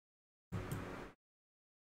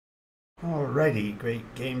Alrighty,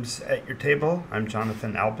 great games at your table. I'm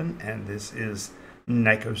Jonathan Albin, and this is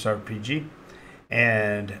NycosRPG.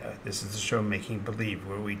 And this is the show Making Believe,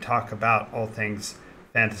 where we talk about all things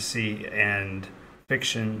fantasy and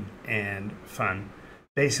fiction and fun.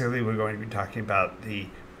 Basically, we're going to be talking about the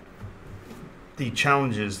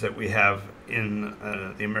challenges that we have in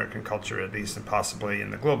the American culture, at least, and possibly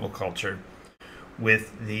in the global culture,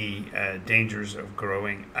 with the dangers of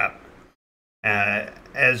growing up.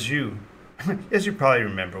 As you as you probably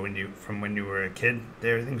remember when you were a kid,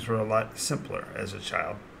 things were a lot simpler as a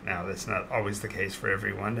child. Now that's not always the case for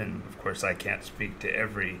everyone, and of course I can't speak to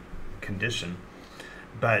every condition,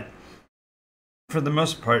 but for the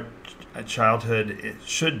most part, a childhood it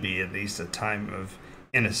should be at least a time of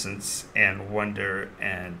innocence and wonder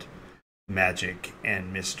and magic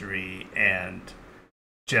and mystery and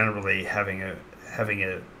generally having a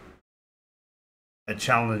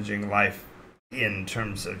challenging life in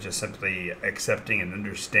terms of just simply accepting and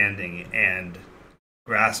understanding and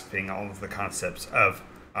grasping all of the concepts of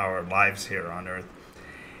our lives here on Earth.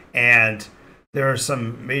 And there are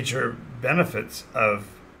some major benefits of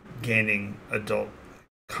gaining adult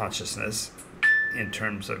consciousness in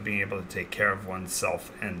terms of being able to take care of oneself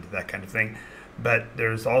and that kind of thing. But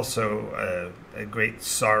there's also a great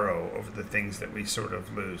sorrow over the things that we sort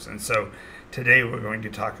of lose. And so today we're going to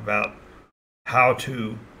talk about how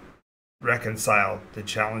to reconcile the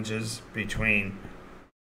challenges between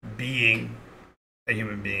being a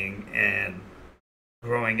human being and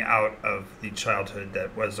growing out of the childhood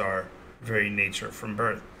that was our very nature from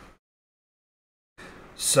birth.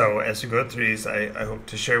 So as we go through these, I hope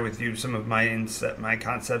to share with you some of my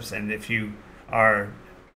concepts, and if you are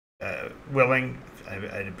willing,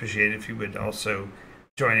 I'd appreciate it if you would also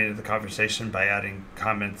join into the conversation by adding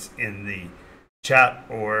comments in the chat,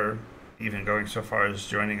 or even going so far as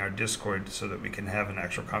joining our Discord so that we can have an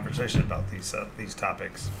actual conversation about these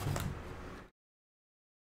topics.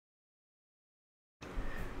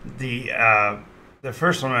 The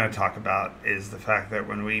first one I'm going to talk about is the fact that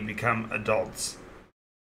when we become adults,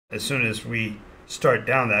 as soon as we start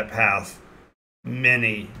down that path,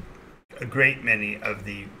 a great many of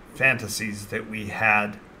the fantasies that we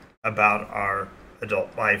had about our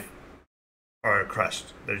adult life are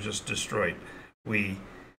crushed. They're just destroyed.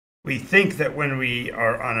 We think that when we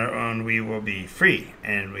are on our own, we will be free,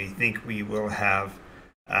 and we think we will have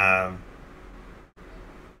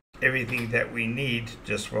everything that we need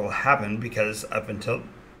just will happen, because up until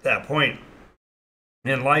that point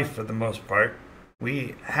in life, for the most part,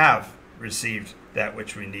 we have received that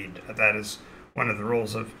which we need. That is one of the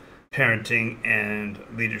roles of parenting and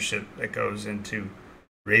leadership that goes into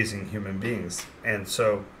raising human beings. And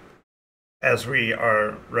so as we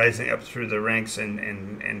are rising up through the ranks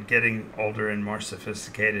and getting older and more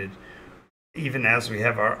sophisticated, even as we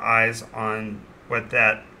have our eyes on what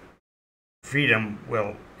that freedom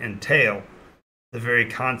will entail, the very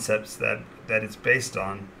concepts that it's based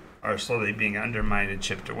on are slowly being undermined and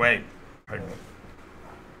chipped away. Pardon me.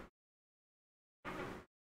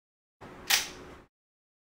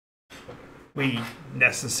 We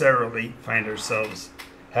necessarily find ourselves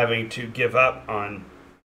having to give up on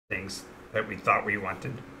things that we thought we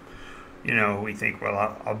wanted. We think,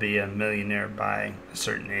 well, I'll be a millionaire by a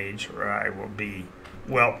certain age, or I will be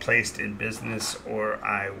well placed in business, or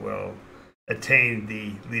I will attain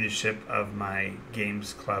the leadership of my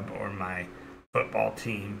games club or my football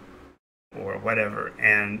team or whatever.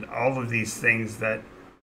 And all of these things that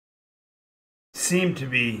seem to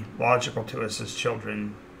be logical to us as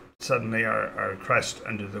children suddenly are crushed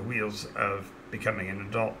under the wheels of becoming an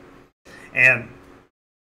adult. And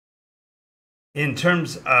in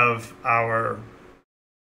terms of our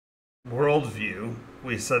worldview,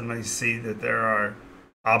 we suddenly see that there are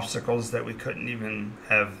obstacles that we couldn't even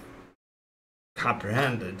have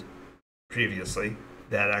comprehended previously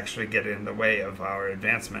that actually get in the way of our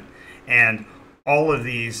advancement. And all of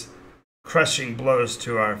these crushing blows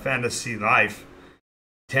to our fantasy life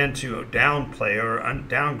tend to downplay or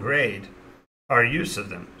downgrade our use of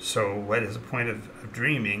them. So what is the point of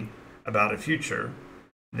dreaming about a future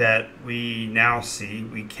that we now see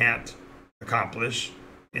we can't accomplish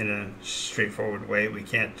in a straightforward way? We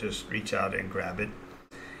can't just reach out and grab it.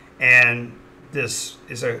 And this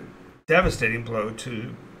is a devastating blow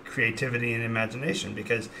to creativity and imagination,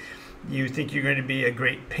 because you think you're going to be a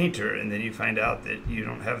great painter, and then you find out that you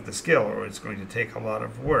don't have the skill, or it's going to take a lot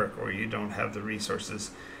of work, or you don't have the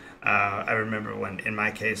resources. I remember when, in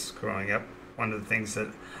my case, growing up, one of the things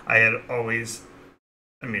that I had always,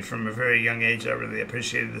 from a very young age, I really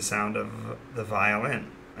appreciated the sound of the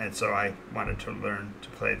violin. And so I wanted to learn to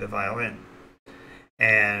play the violin.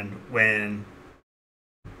 And when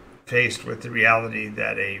faced with the reality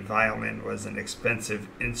that a violin was an expensive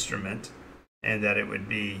instrument and that it would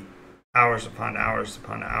be hours upon hours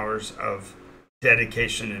upon hours of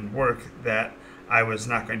dedication and work that I was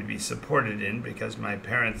not going to be supported in because my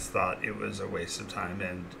parents thought it was a waste of time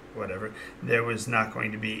and whatever. There was not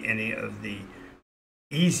going to be any of the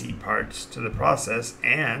easy parts to the process,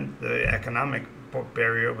 and the economic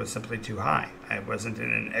barrier was simply too high. I wasn't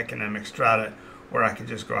in an economic strata where I could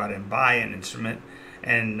just go out and buy an instrument,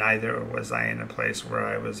 and neither was I in a place where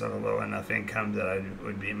I was of a low enough income that I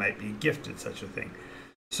might be gifted such a thing.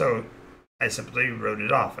 So I simply wrote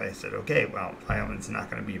it off. I said, okay, well, violin's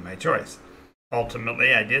not going to be my choice.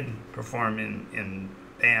 Ultimately, I did perform in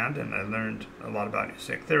band, and I learned a lot about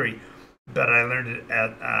music theory, but I learned it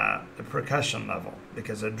at the percussion level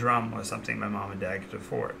because a drum was something my mom and dad could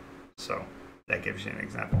afford. So that gives you an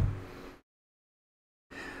example.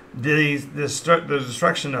 The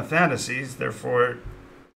destruction of fantasies, therefore,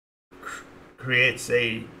 creates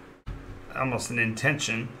almost an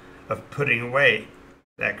intention of putting away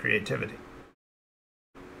that creativity.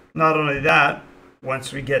 Not only that,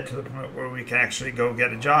 once we get to the point where we can actually go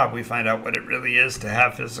get a job, we find out what it really is to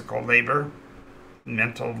have physical labor,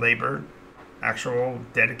 mental labor, actual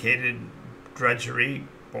dedicated drudgery,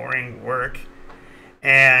 boring work,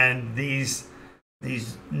 and these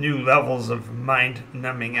new levels of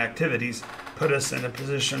mind-numbing activities put us in a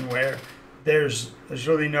position where there's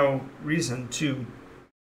really no reason to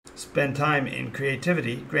spend time in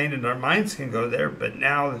creativity. Granted, our minds can go there, but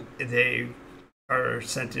now they are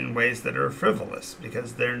sent in ways that are frivolous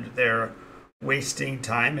because they're wasting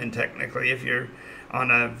time. And technically, if you're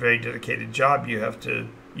on a very dedicated job, you have to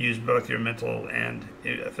use both your mental and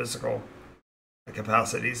physical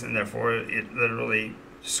capacities, and therefore it literally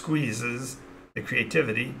squeezes the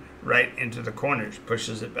creativity right into the corners,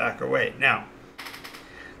 pushes it back away. Now,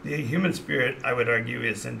 the human spirit, I would argue,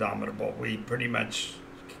 is indomitable. We pretty much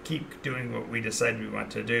keep doing what we decide we want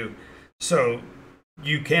to do. So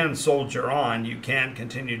you can soldier on, you can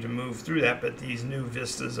continue to move through that, but these new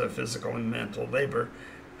vistas of physical and mental labor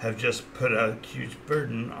have just put a huge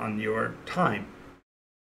burden on your time.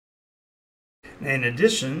 In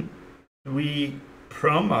addition, we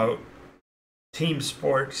promote team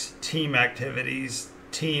sports, team activities,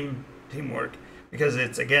 teamwork, because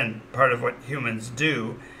it's, again, part of what humans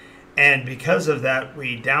do. And because of that,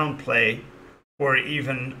 we downplay or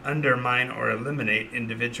even undermine or eliminate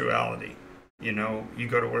individuality. You know, you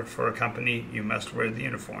go to work for a company, you must wear the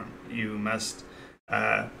uniform. You must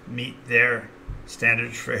meet their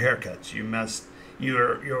standards for haircuts.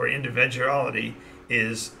 Your individuality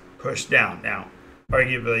is pushed down. Now,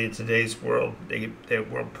 arguably in today's world, the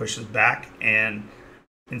world pushes back, and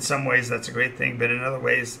in some ways that's a great thing, but in other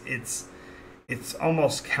ways it's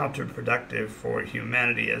almost counterproductive for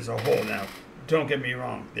humanity as a whole. Now, don't get me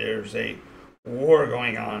wrong, there's a war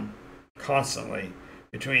going on constantly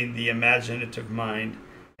between the imaginative mind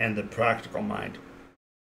and the practical mind,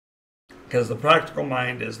 because the practical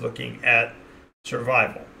mind is looking at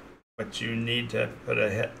survival, but you need to put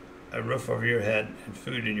a roof over your head and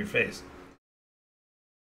food in your face.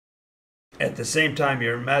 At the same time,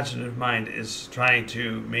 your imaginative mind is trying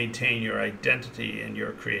to maintain your identity and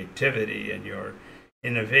your creativity and your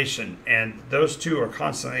innovation. And those two are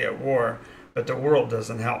constantly at war, but the world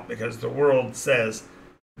doesn't help, because the world says,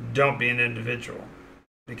 don't be an individual.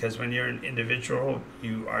 Because when you're an individual,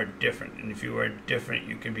 you are different. And if you are different,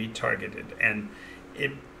 you can be targeted. And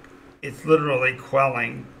it's literally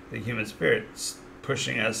quelling the human spirit,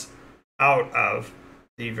 pushing us out of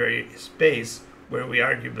the very space where we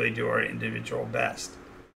arguably do our individual best.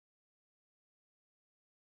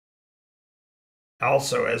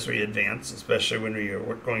 Also, as we advance, especially when we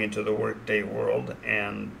are going into the workday world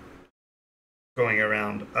and going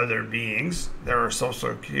around other beings, there are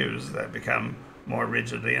social cues that become more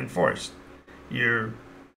rigidly enforced.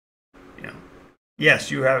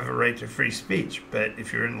 Yes, you have a right to free speech, but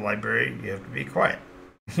if you're in the library, you have to be quiet.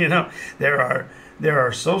 There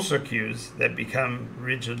are social cues that become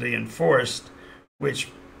rigidly enforced, which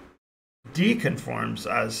deconforms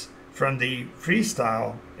us from the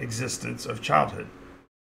freestyle existence of childhood,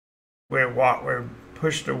 where we're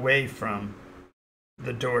pushed away from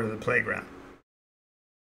the door to the playground.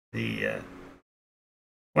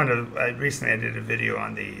 Recently I did a video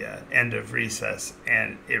on the end of recess,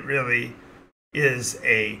 and it really is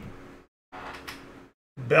a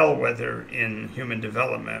bellwether in human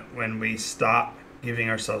development when we stop giving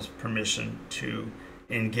ourselves permission to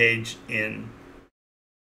engage in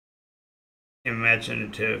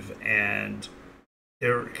imaginative and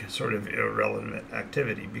sort of irrelevant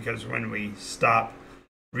activity. Because when we stop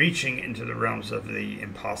reaching into the realms of the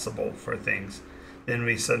impossible for things, then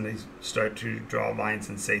we suddenly start to draw lines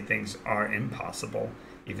and say things are impossible,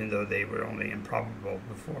 even though they were only improbable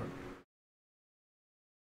before.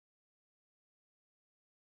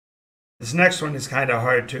 This next one is kind of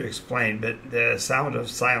hard to explain, but the sound of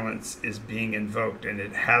silence is being invoked, and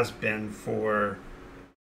it has been for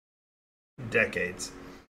decades.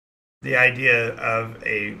 The idea of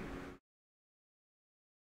a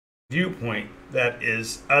viewpoint that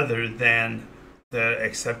is other than the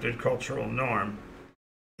accepted cultural norm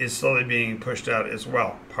is slowly being pushed out as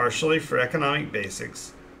well, partially for economic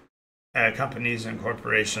basics. Companies and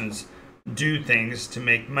corporations do things to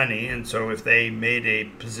make money, and so if they made a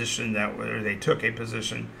position that, or they took a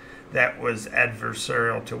position that was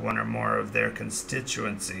adversarial to one or more of their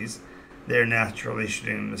constituencies, they're naturally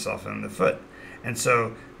shooting themselves in the foot. And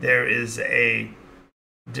so there is a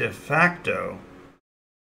de facto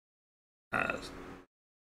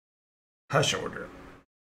hush order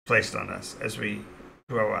placed on us as we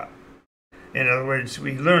grow up. In other words,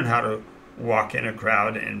 we learn how to walk in a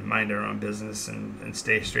crowd and mind our own business and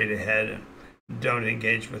stay straight ahead and don't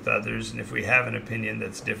engage with others. And if we have an opinion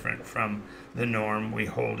that's different from the norm, we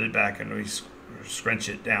hold it back and we scrunch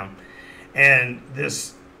it down. And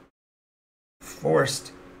this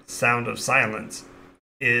forced sound of silence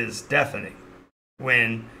is deafening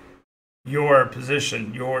when your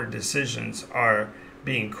position, your decisions are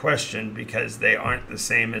being questioned because they aren't the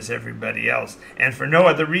same as everybody else. And for no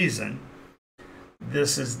other reason,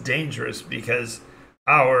 this is dangerous because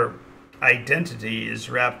our identity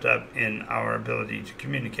is wrapped up in our ability to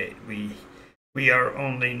communicate. We are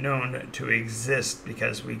only known to exist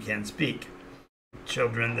because we can speak.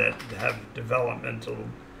 Children that have developmental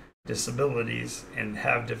disabilities and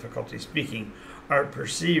have difficulty speaking are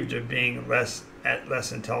perceived as being less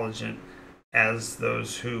intelligent as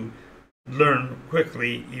those who learn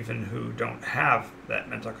quickly, even who don't have that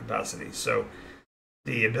mental capacity. So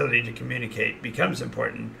the ability to communicate becomes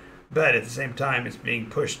important, but at the same time it's being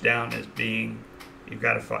pushed down as being, you've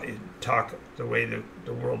got to talk the way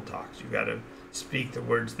the world talks. You've got to speak the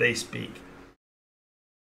words they speak.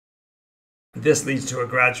 This leads to a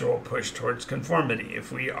gradual push towards conformity.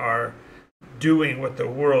 If we are doing what the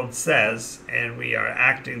world says and we are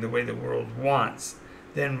acting the way the world wants,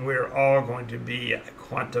 then we're all going to be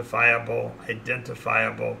quantifiable,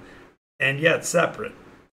 identifiable, and yet separate.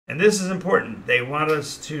 And this is important. They want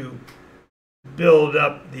us to build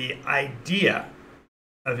up the idea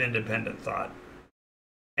of independent thought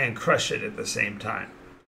and crush it at the same time.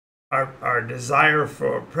 Our desire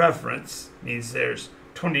for preference means there's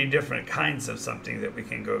 20 different kinds of something that we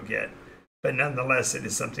can go get. But nonetheless, it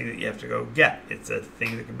is something that you have to go get. It's a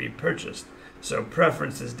thing that can be purchased. So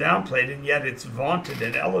preference is downplayed, and yet it's vaunted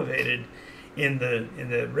and elevated in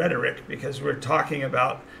the rhetoric because we're talking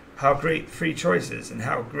about how great free choice is and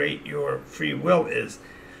how great your free will is.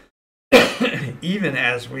 Even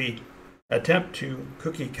as we attempt to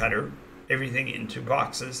cookie cutter everything into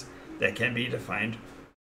boxes that can be defined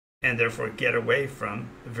and therefore get away from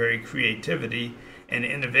the very creativity and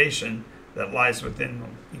innovation that lies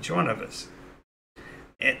within each one of us.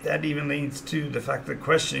 And that even leads to the fact that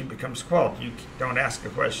questioning becomes quelled. You don't ask a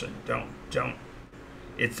question. Don't.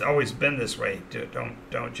 It's always been this way.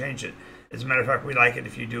 Don't change it. As a matter of fact, we like it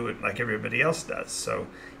if you do it like everybody else does. So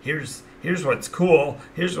here's what's cool.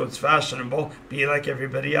 Here's what's fashionable. Be like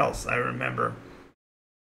everybody else. I remember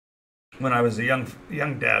when I was a young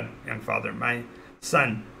father, my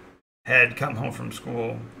son had come home from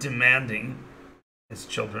school demanding, as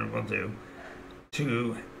children will do,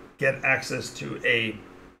 to get access to a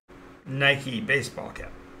Nike baseball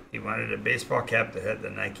cap. He wanted a baseball cap that had the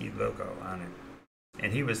Nike logo on it.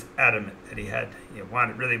 And he was adamant that he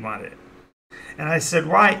really wanted it. And I said,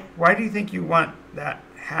 why do you think you want that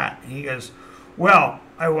hat? And he goes, well,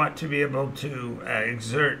 I want to be able to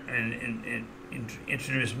exert and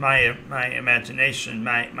introduce my imagination,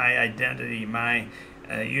 my identity, my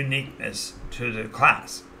uniqueness to the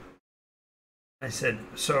class. I said,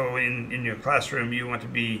 so in your classroom you want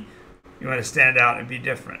to stand out and be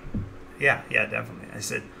different? Yeah, definitely. I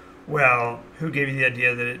said, well, who gave you the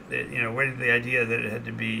idea that where did the idea that it had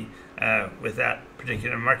to be with that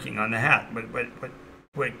particular marking on the hat?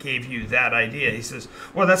 What gave you that idea? He says,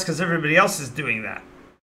 well, that's because everybody else is doing that.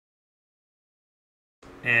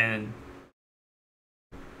 And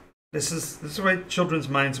this is the way children's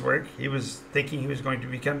minds work. He was thinking he was going to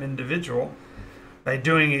become individual by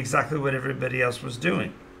doing exactly what everybody else was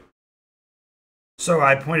doing. So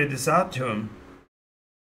I pointed this out to him,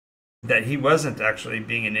 that he wasn't actually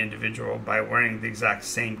being an individual by wearing the exact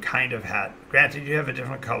same kind of hat. Granted, you have a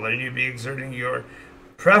different color and you'd be exerting your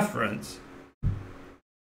preference,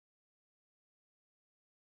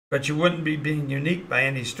 But you wouldn't be being unique by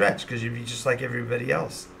any stretch because you'd be just like everybody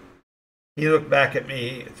else. He looked back at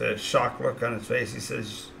me with a shocked look on his face. He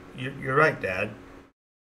says, "You're right, Dad."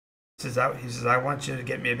 He says, I want you to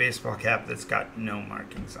get me a baseball cap that's got no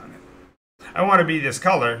markings on it. I want to be this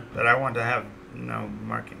color, but I want to have no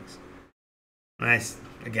markings. And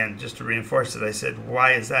again, just to reinforce it, I said,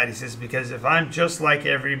 "Why is that?" He says, "Because if I'm just like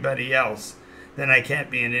everybody else, then I can't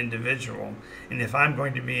be an individual. And if I'm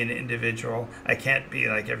going to be an individual, I can't be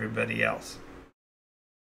like everybody else."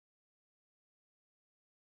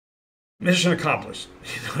 Mission accomplished.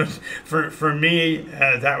 For me,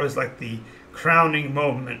 that was like the crowning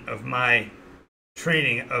moment of my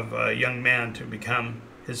training of a young man to become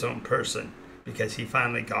his own person, because he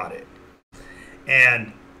finally got it.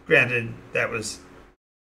 And granted,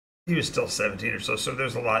 he was still 17 or so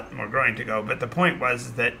there's a lot more growing to go. But the point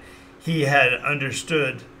was that he had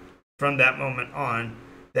understood from that moment on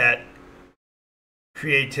that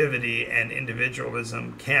creativity and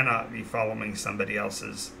individualism cannot be following somebody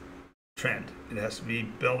else's trend. It has to be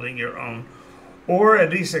building your own, or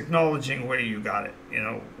at least acknowledging where you got it.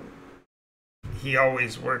 He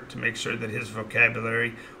always worked to make sure that his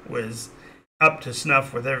vocabulary was up to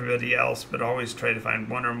snuff with everybody else, but always try to find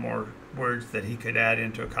one or more words that he could add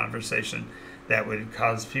into a conversation that would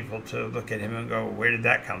cause people to look at him and go, "Where did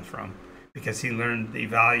that come from?" Because he learned the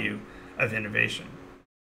value of innovation.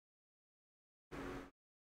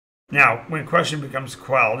 Now, when question becomes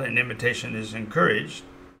quelled and imitation is encouraged,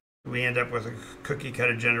 we end up with a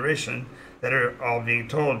cookie-cutter generation that are all being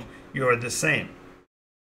told, "You're the same."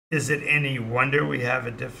 Is it any wonder we have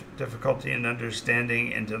a difficulty in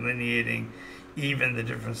understanding and delineating even the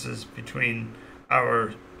differences between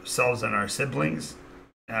ourselves and our siblings,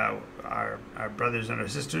 our brothers and our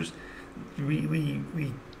sisters?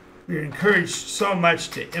 We're encouraged so much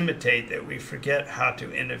to imitate that we forget how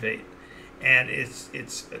to innovate, and it's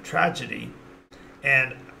a tragedy.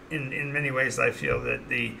 And in many ways, I feel that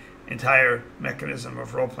the entire mechanism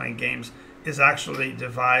of role-playing games is actually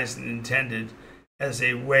devised and intended as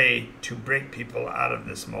a way to break people out of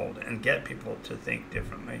this mold and get people to think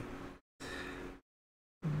differently.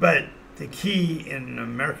 But the key in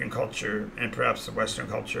American culture, and perhaps the Western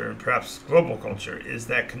culture, and perhaps global culture, is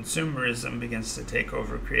that consumerism begins to take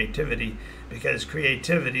over creativity, because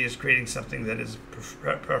creativity is creating something that is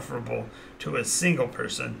preferable to a single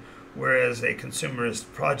person, whereas a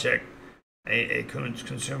consumerist project, a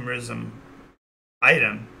consumerism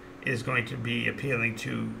item, is going to be appealing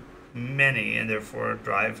to many and therefore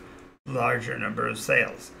drive larger number of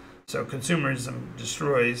sales. So consumerism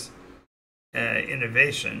destroys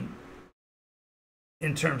innovation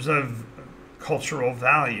in terms of cultural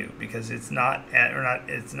value, because it's not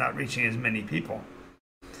reaching as many people.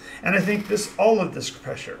 And I think all of this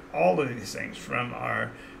pressure, all of these things, from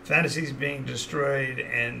our fantasies being destroyed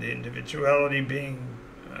and individuality being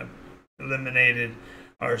eliminated,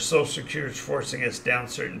 our social cues forcing us down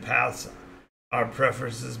certain paths, our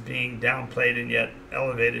preferences being downplayed and yet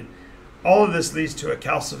elevated, all of this leads to a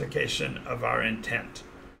calcification of our intent.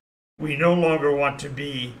 We no longer want to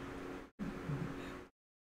be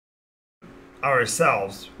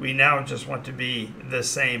ourselves. We now just want to be the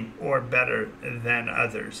same or better than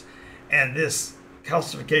others. And this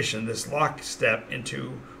calcification, this lockstep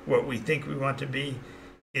into what we think we want to be,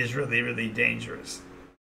 is really, really dangerous.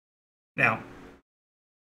 Now,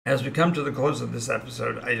 as we come to the close of this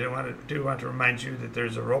episode, I do want to remind you that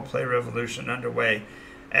there's a roleplay revolution underway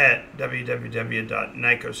at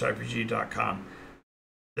www.NycosRPG.com.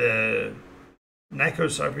 The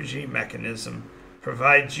NycosRPG mechanism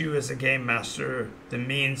provides you as a game master the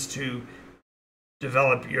means to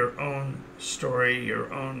develop your own story,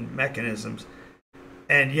 your own mechanisms,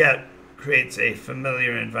 and yet creates a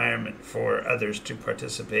familiar environment for others to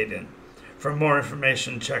participate in. For more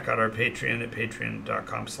information, check out our Patreon at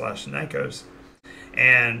patreon.com/Nykos.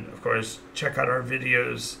 And, of course, check out our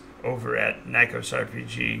videos over at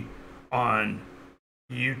NycosRPG on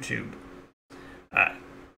YouTube.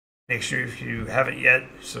 Make sure, if you haven't yet,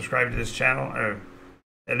 subscribe to this channel, or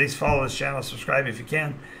at least follow this channel. Subscribe if you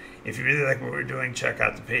can. If you really like what we're doing, check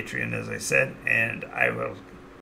out the Patreon, as I said, and I will